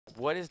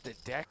What is the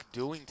deck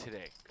doing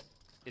today?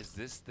 Is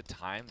this the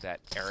time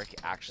that Eric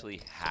actually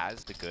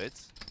has the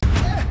goods?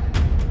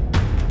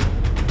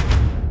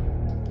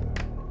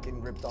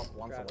 Getting ripped off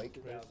once a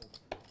week.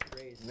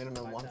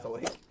 Minimum once a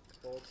week.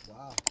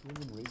 Wow, you've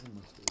been raising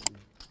this baby.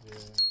 Yeah.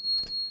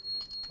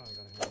 Finally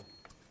got a hand.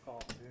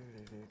 Call.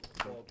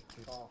 Fold.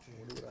 Call.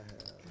 What do I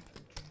have?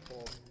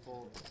 Fold.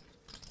 Fold.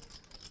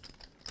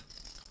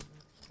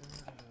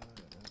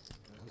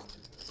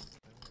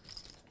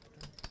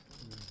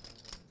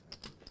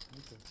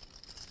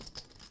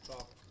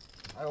 Call.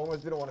 I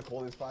almost didn't want to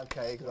call this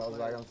 5K because I was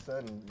like, I'm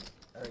certain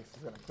Eric's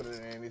just going to put it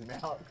in Andy's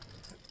mouth.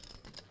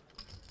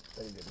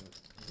 But he didn't.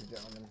 He's a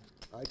gentleman.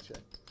 I check.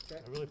 I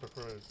really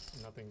prefer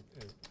nothing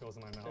goes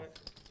in my mouth. No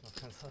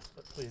offense,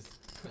 but please.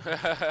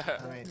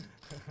 I mean,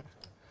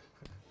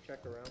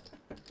 Check around.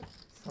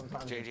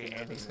 sometimes JJ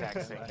Andy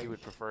Stack saying he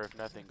would prefer if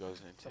nothing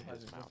goes into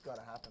sometimes his it's mouth. just got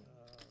to happen.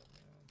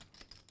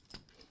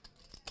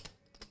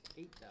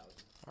 8,000.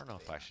 I don't know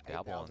if I should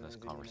dabble in 8,000 this is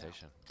in your mouth.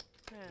 conversation.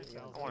 I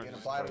You're want going to to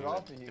just bite it throw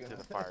off or it you're into going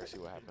the fire, see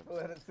what happens.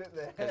 let it sit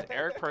there. Because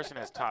Eric Persson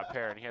has top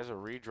pair, and he has a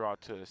redraw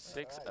to a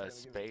 6 Alright, of gonna give it a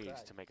spades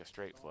crack. to make a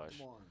straight flush.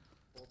 Come on.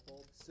 Fold.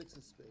 Fold. 6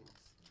 of spades.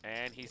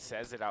 And he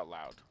says it out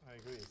loud. I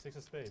agree. 6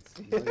 of spades.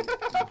 You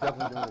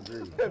definitely don't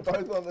agree. They're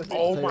both on the same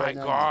Oh Say my right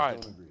now, you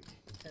God. don't agree.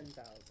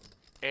 10,000.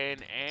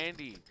 And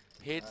Andy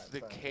hits Alright, the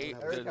fine.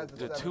 Eric has the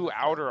the 7 two of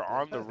outer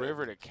spades. on the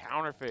river to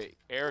counterfeit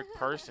Eric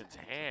Person's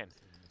hand.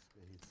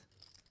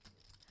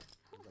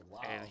 Wow.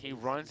 And he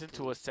runs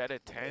into a set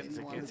of 10s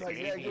against Like,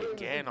 yeah, Andy give it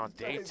again some on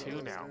day spades, 2 give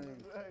it now. some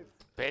spades.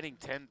 Betting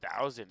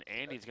 10,000.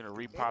 Andy's going to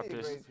repop Andy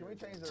this agrees. Can we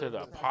change to the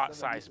original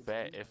pot-sized 7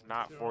 bet, if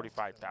not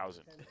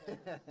 45,000. I'm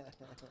gonna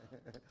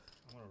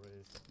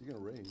raise. You're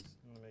going to raise.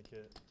 I'm gonna make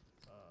it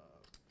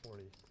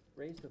 40.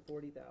 Raise to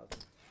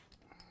 40,000.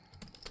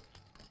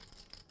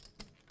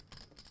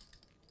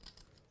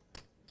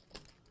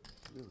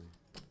 Really?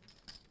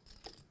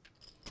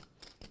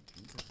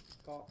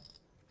 Call.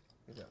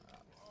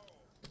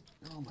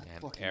 Oh my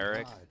And fucking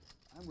Eric God.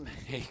 I'm gonna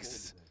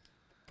makes today.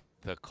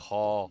 the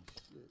call.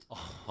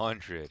 Holy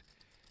shit.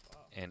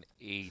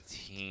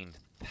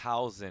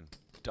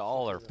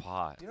 $118,000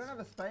 pot. You don't have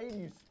a spade,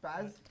 you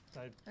spaz.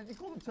 I, And you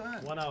call the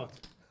turn. 1 out.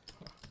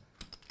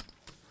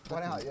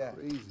 One out, yeah.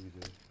 Crazy,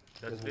 dude.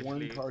 That's There's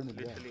one card in the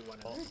deck. literally one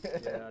out.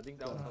 Yeah, I think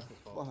that was Huss's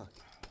fault. Fuck.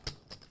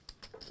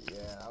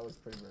 Yeah, that was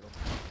pretty brutal.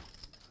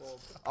 Fold.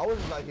 I was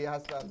like, he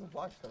has to have the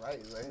flush to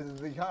raise. Like,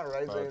 he can't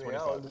raise anything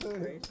else.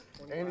 Raise.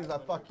 Andy's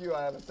like, fuck you,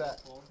 I have a set.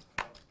 Fold.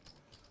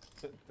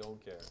 Don't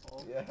care.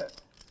 Fold. Yeah.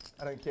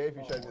 I don't care if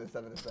you showed me the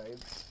 7 of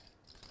spades.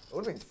 It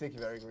would have been sick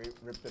if Eric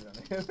ripped it on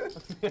him.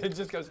 It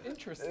just goes,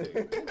 interesting,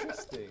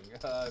 interesting.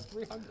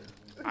 300.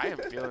 I am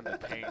feeling the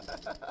pain.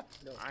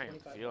 No, I am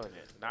 25. feeling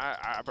it.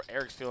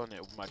 Eric's feeling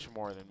it much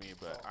more than me,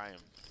 but I am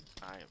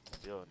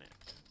feeling it.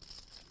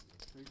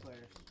 3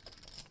 players.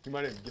 He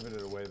might have given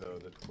it away though,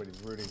 when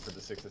he's rooting for the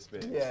 6 of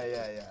spades. Yeah.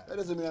 That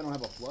doesn't mean I don't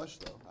have a flush,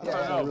 though. I Yeah, don't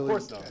think no, it of really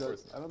course not, of does-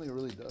 course not. I don't think it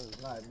really does.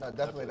 No,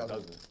 definitely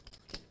doesn't.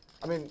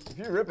 I mean, if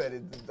you rip it,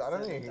 I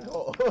don't think he can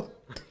call.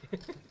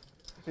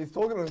 He's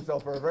talking to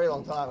himself for a very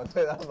long time, I'll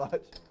tell you that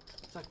much.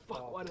 It's like,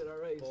 fuck, why did I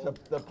raise?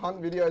 The punt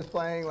video's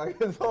playing, like,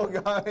 it's all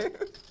going. Heads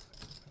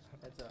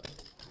up.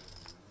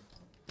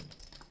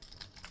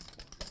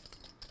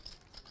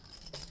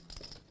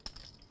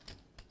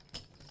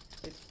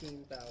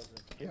 $15,000.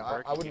 Yeah,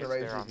 Berkey I wouldn't have gets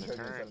raised there you on if you the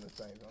showed me turn. 7 of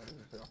spades. I would have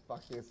just been like,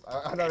 fuck this.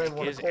 I don't even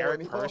want Gives to call Eric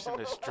anymore. Persson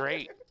the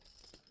straight.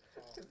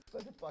 It's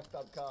such a fucked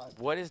up card.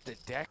 What is the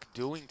deck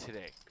doing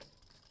today?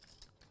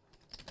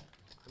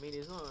 I mean,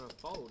 he's not gonna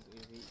fold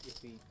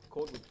if he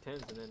caught with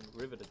 10s and then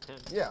river to 10.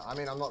 Yeah, I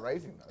mean, I'm not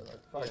raising though.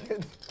 Like, fuck Yeah.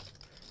 it.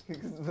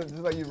 Just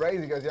like you raise,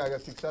 he goes, yeah, I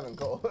got 6-7,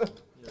 call.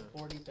 Yeah.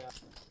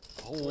 40,000.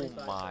 Oh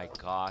my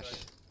gosh.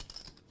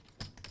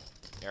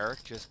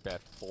 Eric just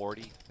bet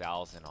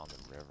 40,000 on the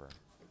river.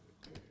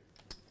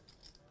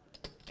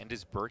 And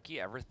does Berkey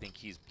ever think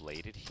he's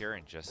bladed here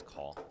and just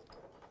call?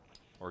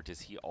 Or does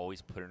he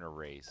always put in a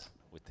raise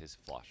with his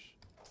flush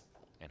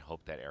and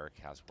hope that Eric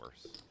has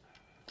worse?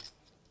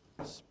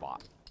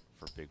 Spot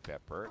for big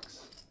bet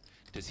Berks.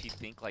 Does he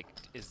think, like,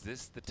 is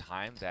this the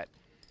time that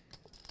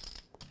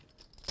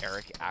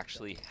Eric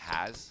actually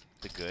has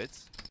the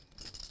goods?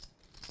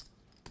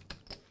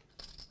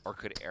 Or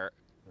could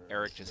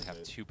Eric just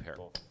have 2 pair?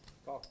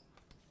 Call.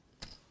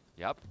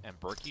 Yep, and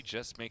Berkey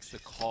just makes the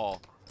call.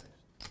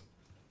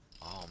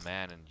 Oh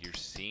man, and you're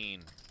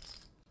seeing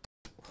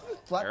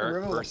Flat the Eric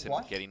river with Persson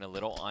flush? getting a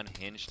little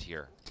unhinged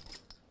here.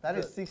 That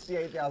is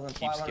 $68,500.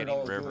 Keeps getting you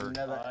would river,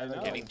 never, ever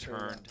getting get through.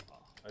 turned.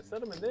 I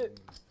said him in it.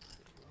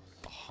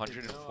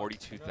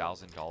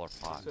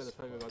 $142,000 pot. So the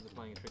poker gods are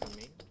playing a trick on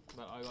me,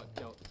 but I got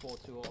dealt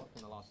 4-2 off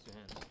in the last 2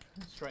 hands.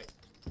 Straight.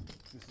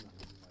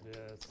 Yeah,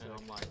 it's And like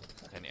I'm like,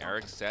 And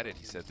Eric said it.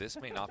 He said, "This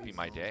may not be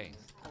my day."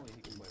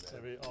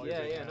 all yeah,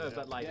 your big yeah, hands, no,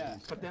 but like, Yeah.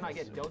 but then I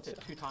get dealt it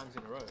 2 times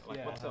in a row. Like,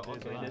 Yeah. what's the odds of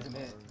It that? doesn't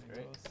hit,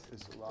 right?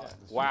 It's a lot.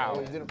 Wow. Oh,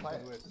 you didn't play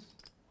it.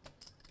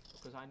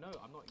 Because I know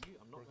I'm not gonna hit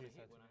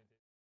when I.